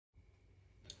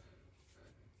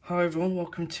Hi everyone,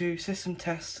 welcome to system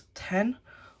test 10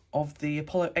 of the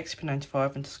Apollo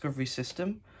XP95 and Discovery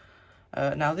system.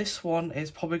 Now this one is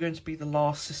probably going to be the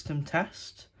last system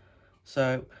test.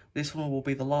 So this one will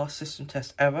be the last system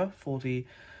test ever for the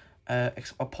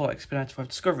Apollo XP95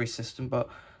 Discovery system, but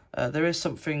there is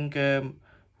something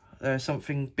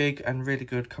big and really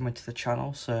good coming to the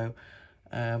channel. So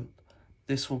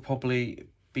this will probably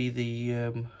be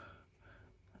the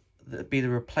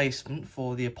replacement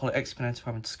for the Apollo XP95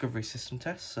 and Discovery system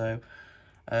test. So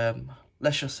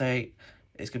let's just say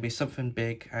it's going to be something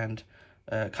big and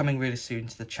coming really soon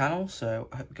to the channel. So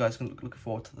I hope you guys are looking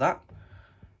forward to that.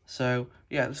 So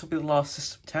yeah, this will be the last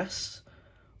system test,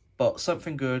 but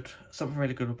something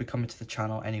really good will be coming to the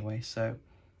channel anyway. So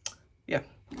yeah,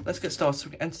 let's get started. So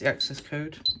we can enter the access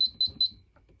code.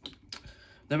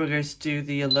 Then we're going to do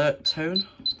the alert tone.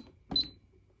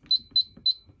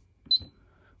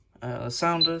 The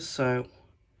sounders, so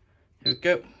here we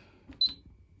go.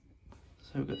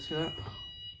 So we've got to see that.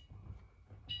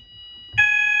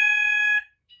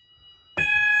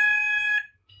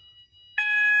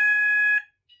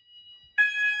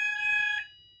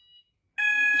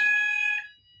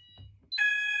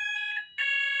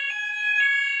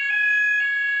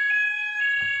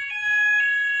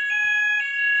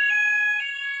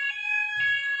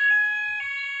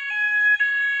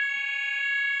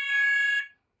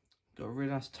 Got a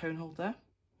really nice tone hold there.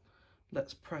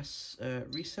 Let's press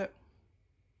reset.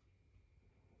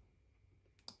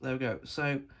 There we go.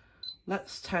 So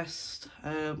let's test.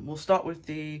 We'll start with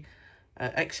the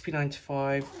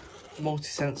XP95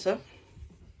 multi-sensor.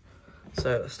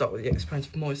 So let's start with the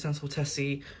XP95 multi-sensor. We'll test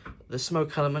the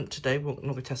smoke element today. We're not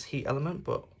going to test the heat element,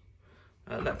 but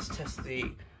let's test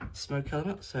the smoke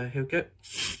element. So here we go.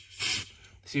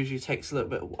 This usually takes a little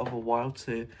bit of a while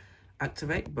to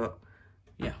activate, but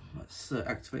yeah, let's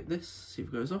activate this, see if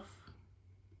it goes off.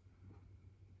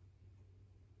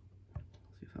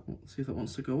 See if that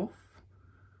wants to go off.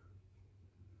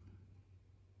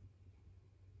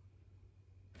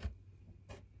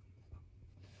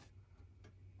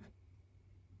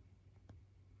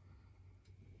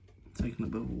 Taking a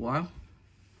bit of a while.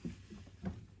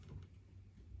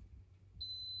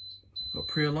 Got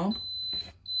pre-alarm.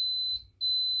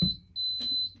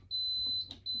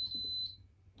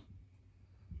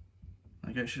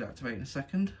 Okay, it should activate in a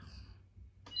second.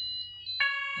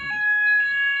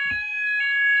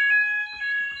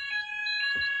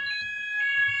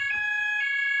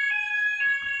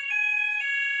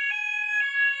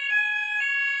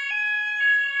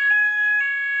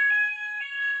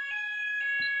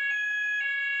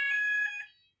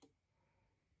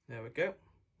 There we go.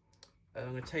 And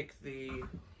I'm going to take the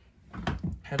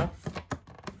head off.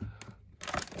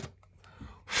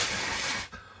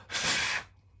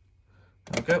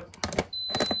 There we go.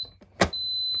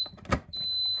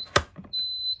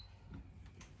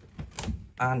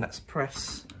 And let's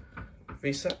press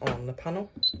reset on the panel.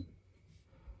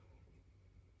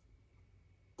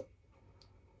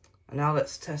 And now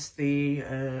let's test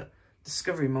the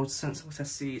Discovery multi-sensor. We'll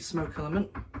test the smoke element.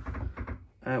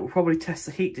 We'll probably test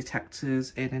the heat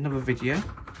detectors in another video.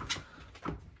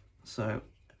 So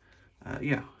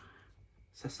yeah,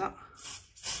 test that.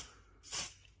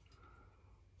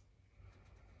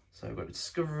 So we've got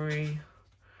Discovery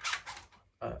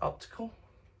Optical,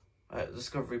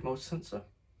 Discovery multi-sensor.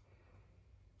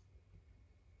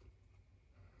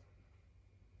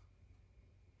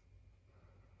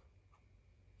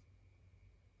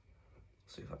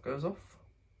 See if that goes off.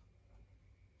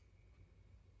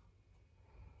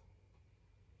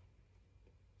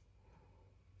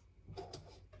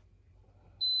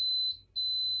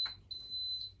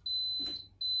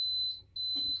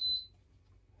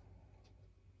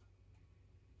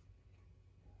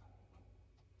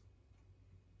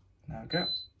 There we go.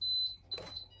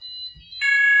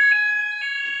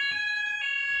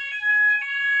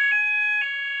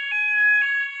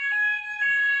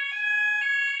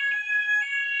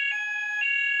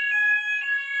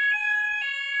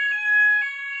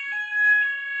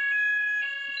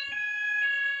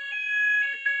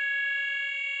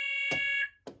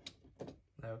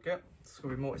 There we go.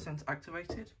 Discovery multi-sensor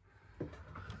activated.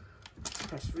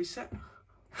 Press reset.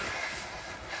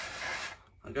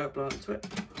 And go blow into it.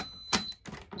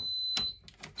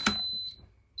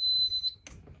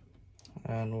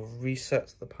 And we'll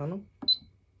reset the panel.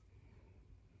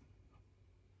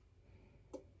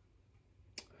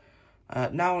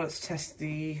 Now let's test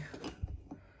the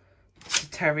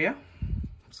Terrier.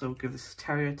 So we'll give this a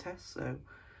Terrier test. So here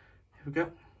we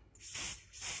go.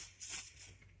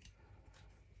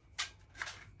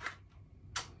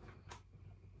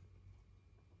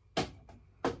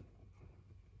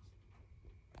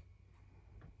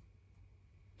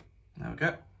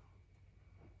 go.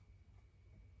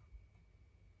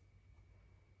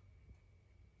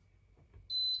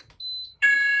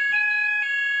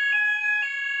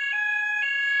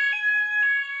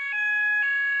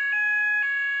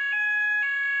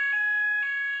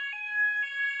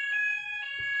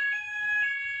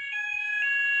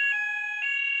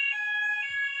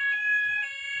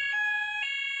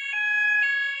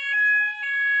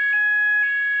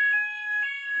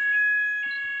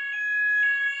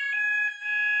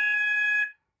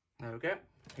 There we go.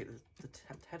 Take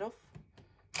the head off.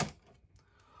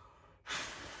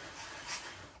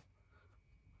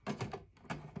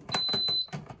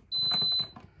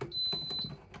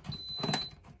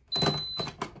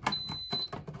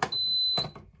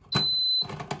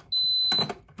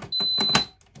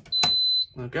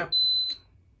 There we go.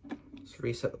 Let's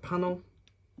reset the panel.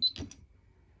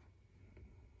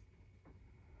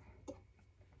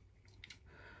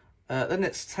 Then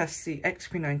let's test the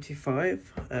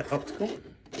XP95 Optical.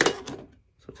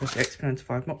 So test the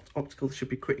XP95 Optical. This should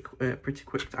be pretty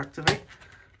quick to activate.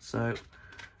 So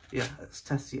yeah, let's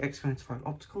test the XP95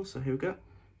 Optical. So here we go.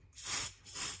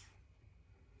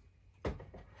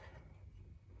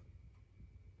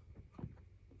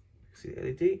 See the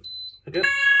LED. There we go.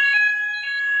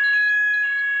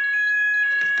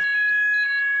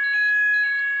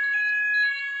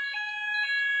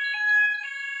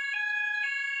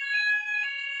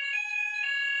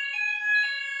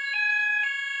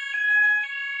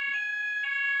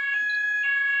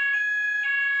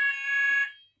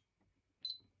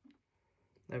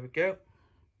 There we go.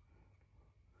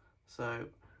 So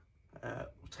we'll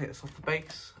take this off the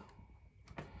base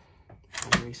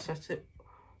and reset it.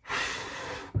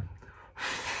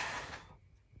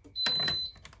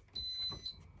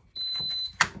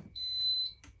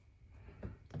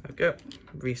 There we go.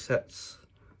 Resets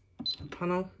the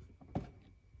panel.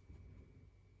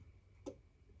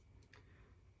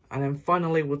 And then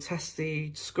finally we'll test the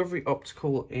Discovery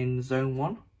Optical in Zone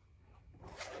 1.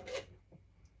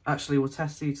 Actually, we'll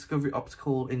test the Discovery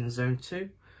Optical in Zone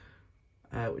 2,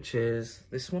 which is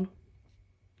this one.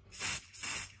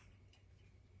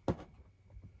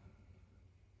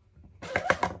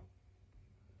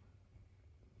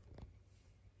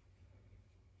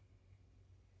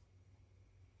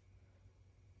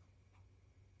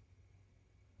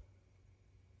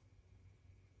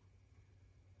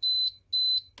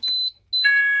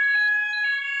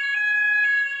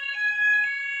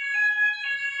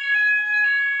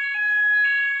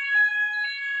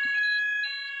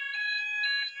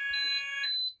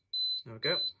 There we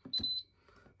go.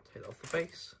 Take that off the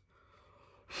base.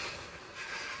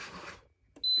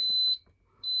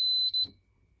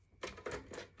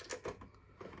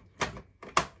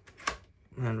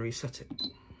 And reset it.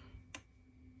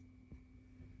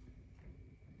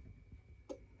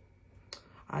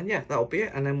 And yeah, that'll be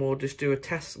it. And then we'll just do a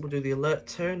test. We'll do the alert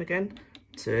tone again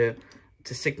to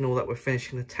signal that we're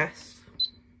finishing the test.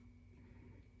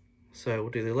 So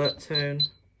we'll do the alert tone.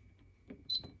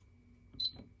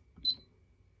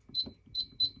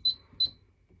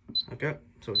 Okay,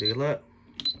 so we'll do alert.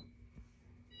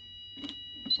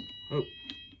 Oh.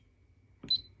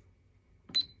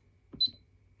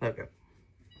 There we go.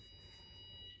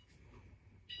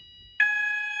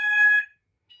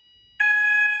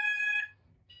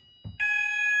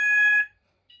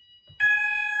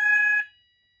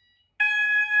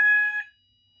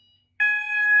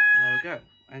 There we go.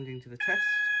 Ending to the test.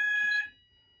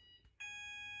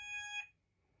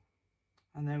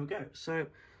 And there we go. So,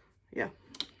 yeah.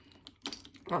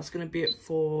 That's going to be it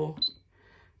for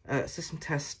system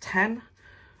test 10.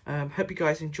 Hope you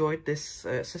guys enjoyed this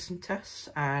system test,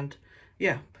 and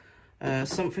yeah,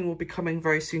 something will be coming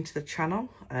very soon to the channel.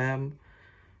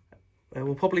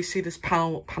 We'll probably see this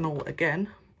panel again,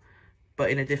 but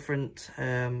in a different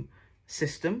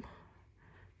system,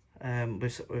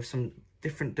 with some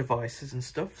different devices and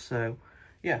stuff. So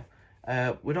yeah,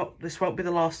 this won't be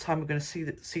the last time we're going to see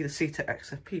the C-Tec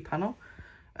XFP panel,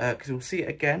 because we'll see it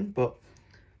again, but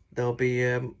there'll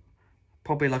be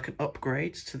probably like an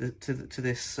upgrade to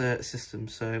this system.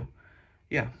 So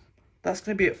yeah, that's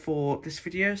going to be it for this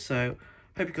video. So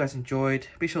hope you guys enjoyed.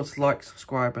 Be sure to like,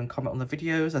 subscribe and comment on the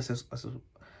videos, as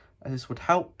this would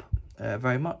help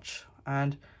very much.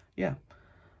 And yeah,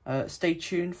 stay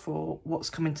tuned for what's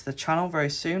coming to the channel very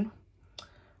soon.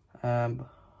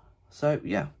 So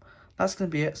yeah, that's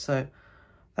going to be it. So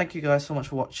thank you guys so much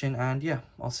for watching, and yeah,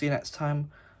 I'll see you next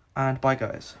time, and bye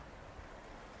guys.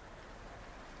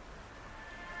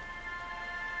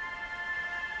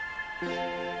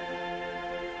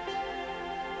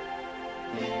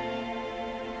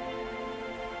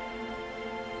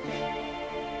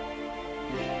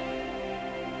 you.